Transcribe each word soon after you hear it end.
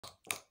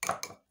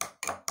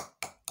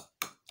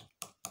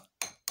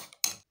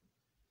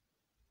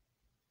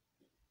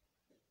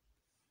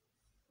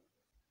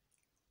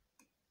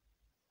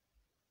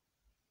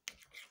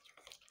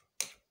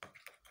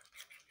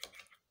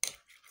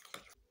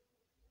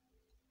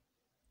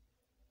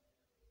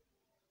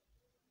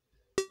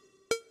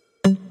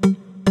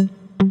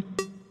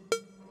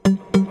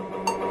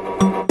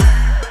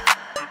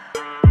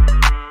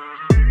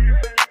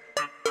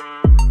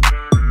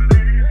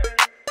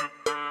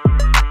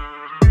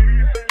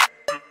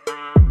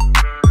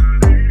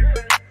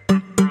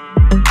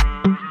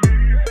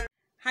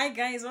Hi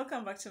guys,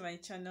 welcome back to my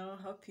channel.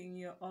 Hoping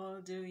you're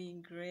all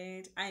doing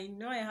great. I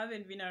know I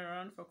haven't been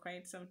around for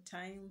quite some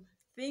time.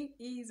 Thing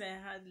is, I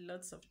had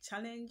lots of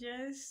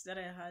challenges that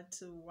I had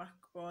to work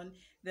on.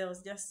 There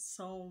was just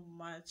so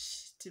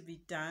much to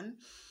be done,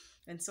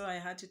 and so I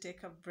had to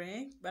take a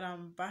break, but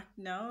I'm back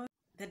now.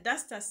 The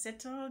dust has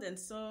settled, and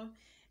so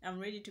I'm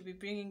ready to be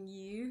bringing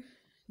you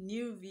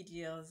new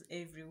videos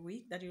every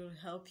week that will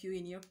help you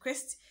in your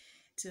quest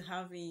to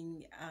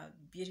having a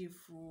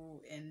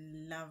beautiful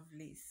and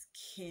lovely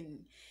skin.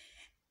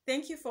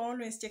 Thank you for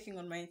always checking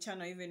on my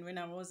channel even when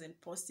I wasn't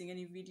posting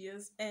any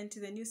videos. And to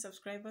the new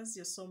subscribers,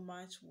 you're so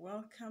much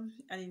welcome.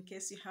 And in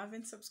case you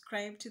haven't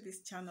subscribed to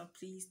this channel,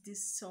 please do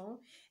so.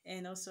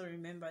 And also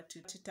remember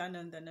to turn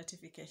on the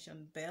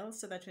notification bell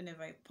so that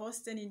whenever I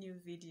post any new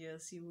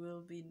videos, you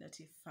will be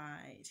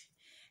notified.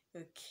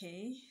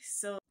 Okay,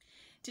 so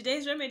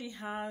today's remedy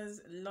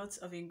has lots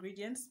of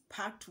ingredients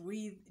packed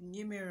with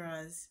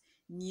numerous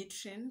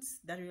nutrients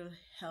that will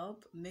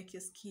help make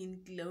your skin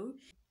glow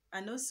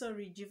and also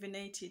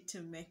rejuvenate it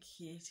to make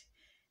it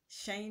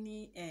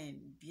shiny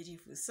and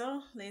beautiful.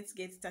 So let's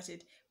get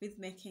started with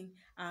making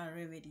our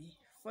remedy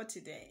for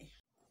today.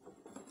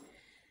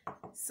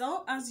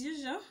 So as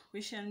usual,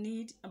 we shall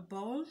need a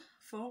bowl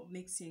for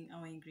mixing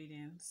our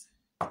ingredients.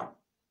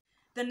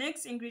 The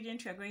next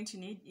ingredient we are going to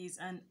need is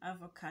an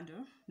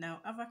avocado. Now,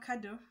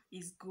 avocado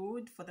is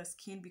good for the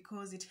skin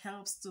because it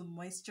helps to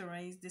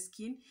moisturize the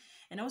skin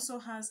and also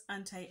has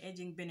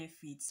anti-aging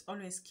benefits,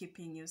 always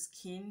keeping your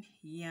skin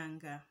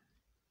younger.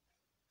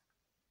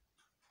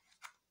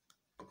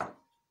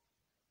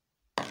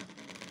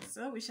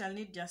 So we shall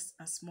need just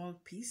a small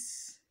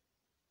piece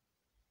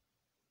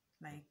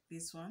like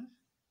this one.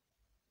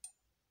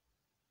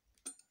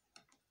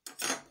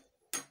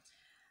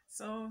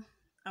 So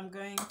I'm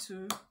going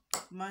to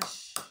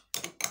mash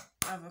the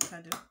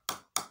avocado.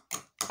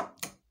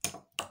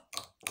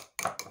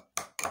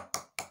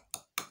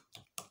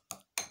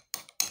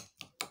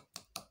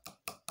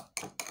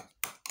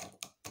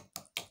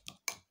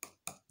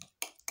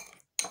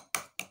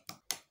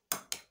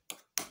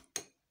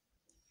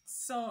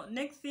 So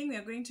next thing we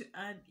are going to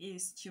add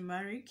is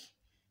turmeric.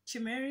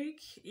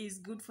 Turmeric is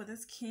good for the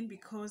skin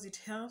because it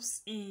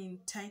helps in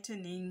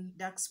tightening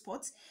dark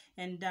spots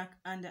and dark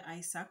under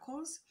eye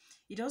circles.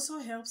 It also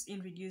helps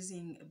in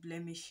reducing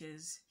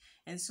blemishes.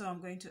 And so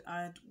I'm going to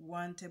add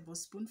 1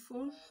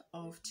 tablespoonful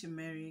of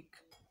turmeric.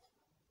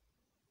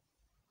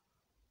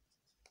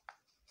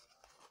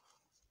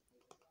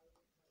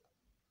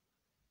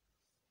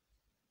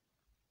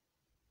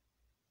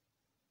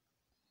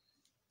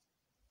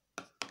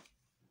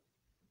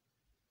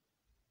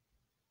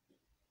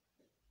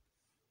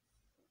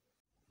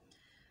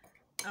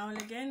 I will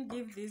again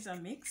give this a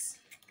mix.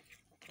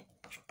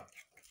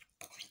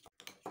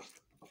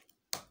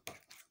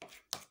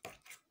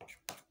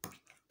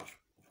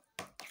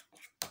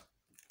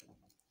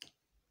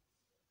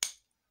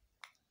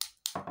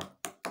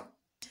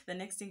 The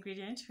next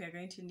ingredient we are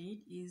going to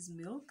need is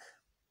milk.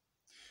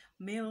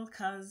 Milk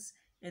has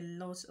a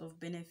lot of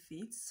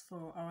benefits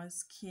for our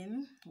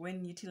skin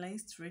when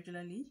utilized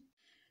regularly.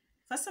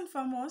 First and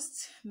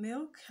foremost,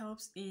 milk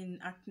helps in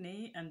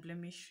acne and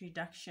blemish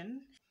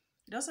reduction.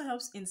 It also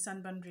helps in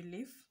sunburn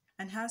relief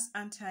and has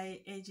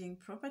anti-aging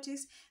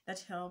properties that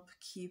help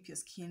keep your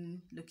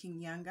skin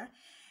looking younger.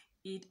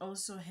 It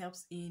also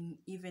helps in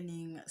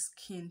evening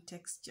skin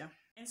texture.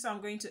 And so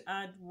I'm going to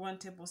add 1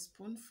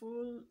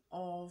 tablespoonful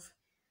of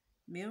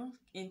milk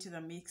into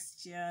the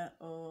mixture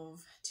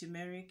of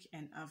turmeric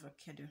and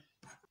avocado.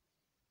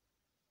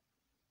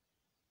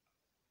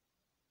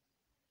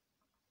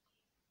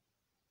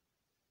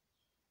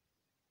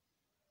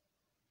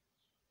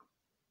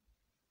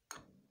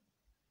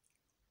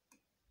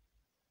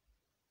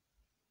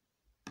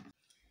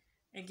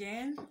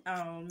 Again,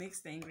 I'll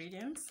mix the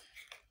ingredients.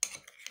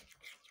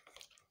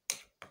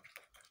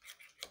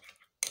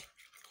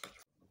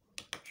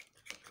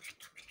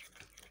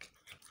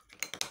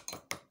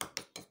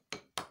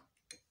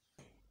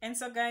 And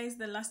so guys,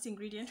 the last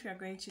ingredient we are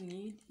going to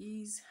need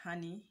is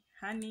honey.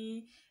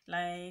 Honey,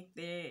 like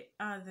the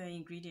other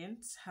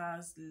ingredients,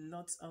 has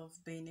lots of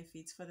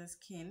benefits for the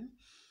skin.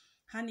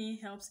 Honey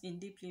helps in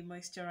deeply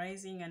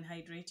moisturizing and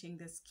hydrating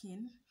the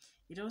skin.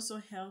 It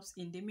also helps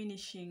in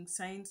diminishing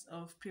signs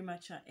of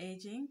premature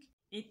aging.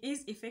 It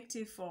is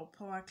effective for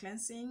pore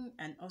cleansing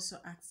and also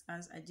acts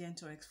as a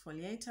gentle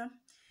exfoliator.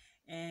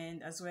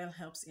 and as well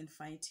helps in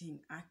fighting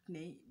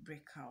acne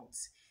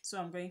breakouts. So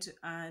I'm going to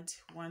add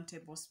 1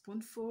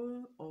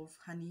 tablespoonful of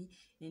honey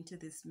into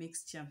this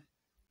mixture.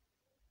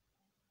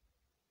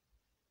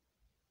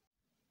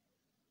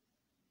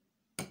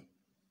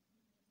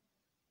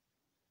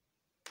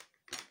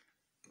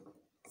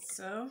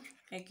 So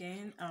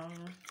again,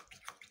 I'll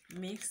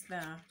mix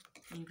the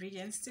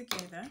ingredients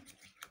together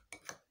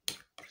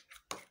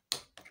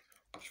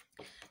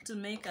to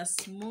make a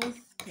smooth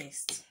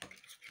paste.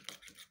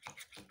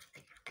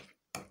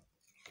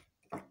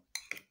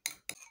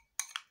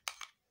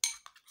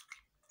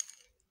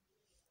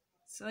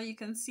 So you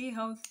can see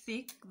how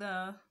thick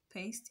the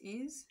paste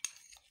is.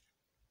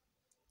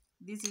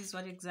 This is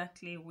what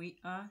exactly we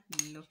are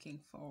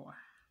looking for.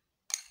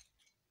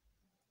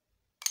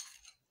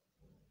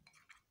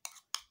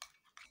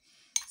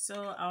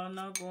 So I'll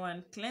now go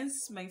and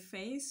cleanse my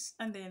face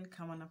and then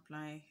come and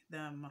apply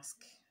the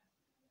mask.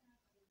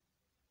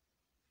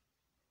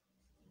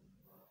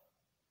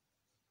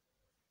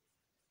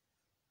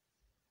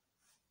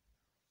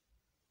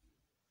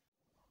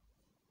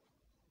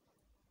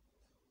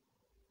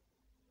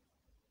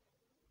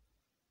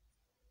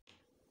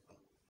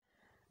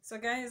 So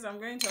guys, I'm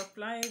going to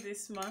apply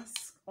this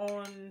mask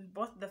on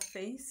both the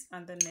face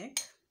and the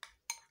neck.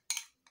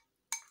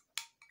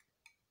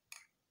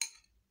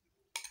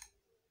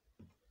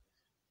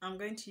 I'm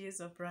going to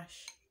use a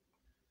brush.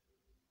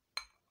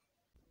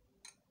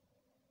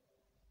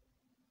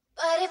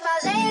 But if I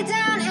lay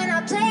down and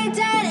I play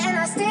dead and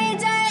I stay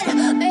dead,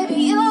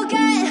 baby, you'll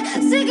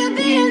get sick of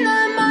being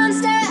the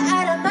monster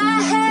out of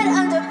my head,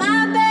 under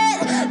my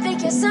bed.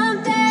 Think you're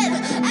something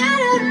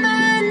out of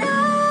my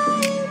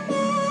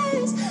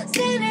nightmares,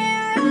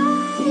 standing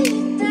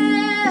right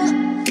there.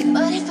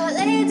 But if I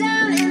lay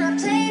down and I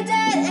play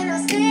dead and I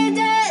stay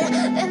dead,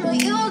 then will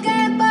you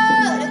get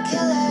bored of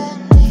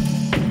killing me?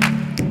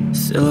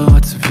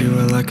 Silhouettes of you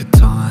are like a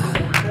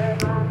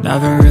taunt.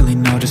 Never really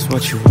know just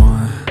what you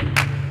want.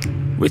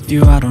 With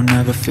you I don't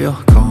ever feel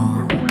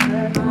calm.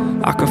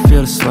 I can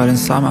feel the sweat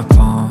inside my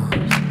palms.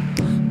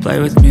 Play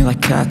with me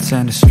like cats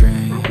and a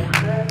string.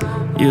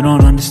 You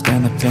don't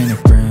understand the pain it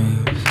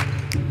brings.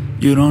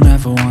 You don't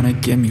ever wanna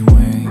give me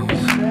wings.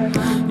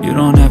 You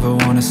don't ever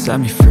wanna set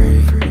me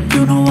free.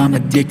 You know I'm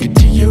addicted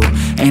to you,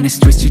 and it's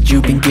twisted,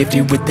 you've been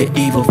gifted with the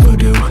evil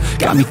voodoo.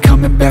 Got me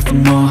coming back for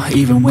more,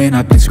 even when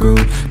I've been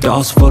screwed.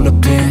 Dolls full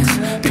of pins,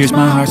 pierce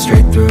my heart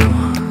straight through.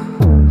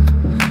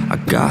 I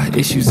got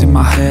issues in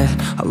my head,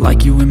 I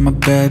like you in my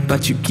bed,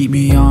 but you keep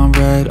me on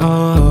red.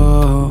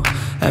 Oh,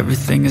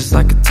 everything is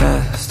like a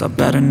test, I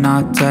better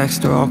not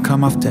text or I'll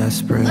come off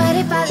desperate. But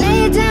if I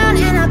lay down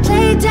and I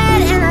play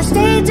dead and I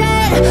stay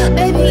dead,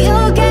 baby,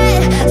 you'll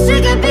get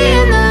sick of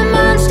being the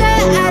monster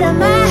out of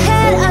my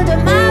head, under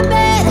my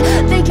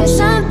bed. Think you're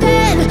something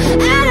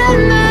out of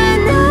my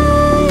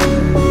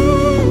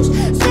nightmares,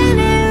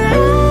 standing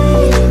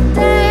right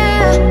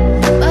there.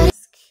 But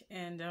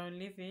And I'll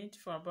leave it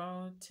for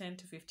about 10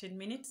 to 15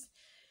 minutes,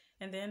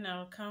 and then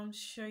I'll come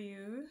show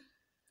you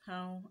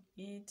how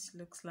it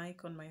looks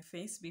like on my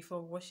face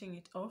before washing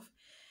it off.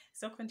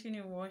 So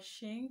continue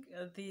watching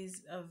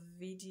this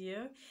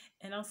video,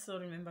 and also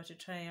remember to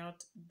try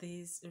out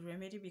this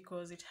remedy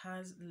because it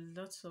has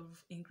lots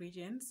of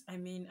ingredients. I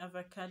mean,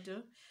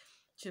 avocado,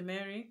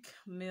 turmeric,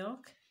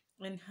 milk,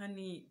 and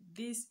honey.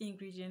 These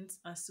ingredients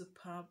are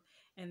superb,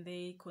 and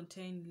they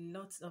contain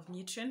lots of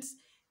nutrients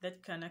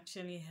that can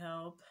actually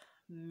help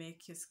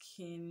make your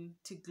skin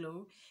to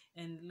glow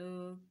and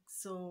look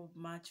so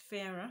much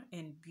fairer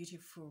and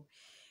beautiful.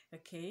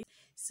 Okay,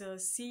 so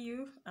see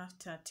you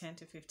after 10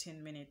 to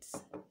 15 minutes.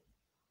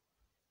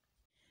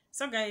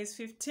 So guys,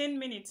 15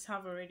 minutes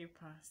have already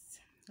passed.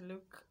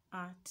 Look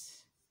at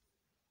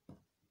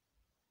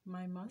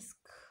my mask.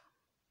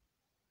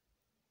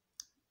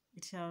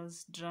 It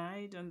has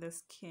dried on the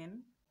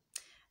skin,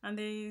 and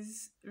there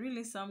is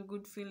really some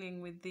good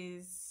feeling with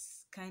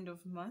this kind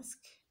of mask.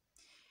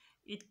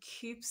 It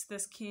keeps the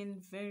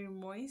skin very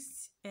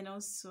moist and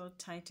also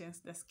tightens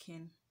the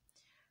skin,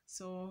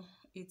 so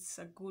it's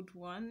a good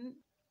one.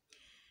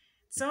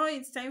 So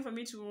it's time for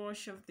me to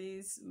wash off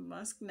this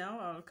mask now.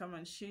 I'll come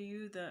and show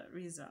you the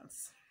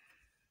results.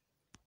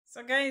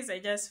 So guys, I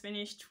just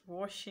finished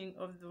washing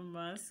off the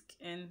mask,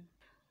 and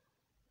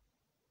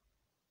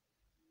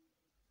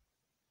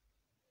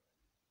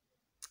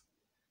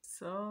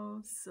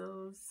so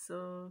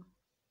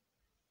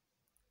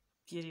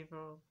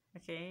beautiful.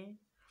 Okay,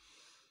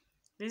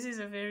 this is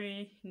a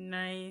very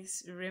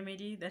nice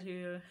remedy that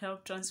will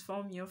help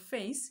transform your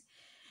face.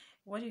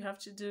 What you have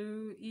to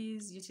do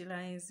is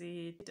utilize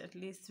it at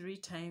least 3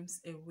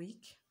 times a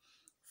week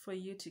for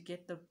you to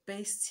get the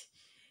best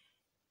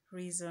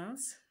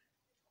results.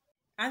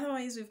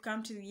 Otherwise, we've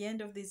come to the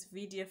end of this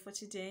video for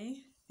today.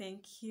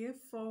 Thank you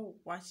for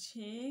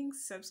watching.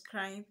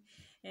 Subscribe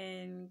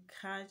and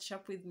catch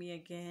up with me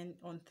again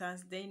on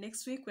Thursday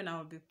next week when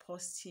I'll be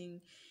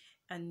posting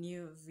a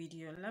new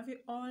video. Love you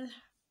all.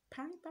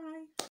 Bye bye.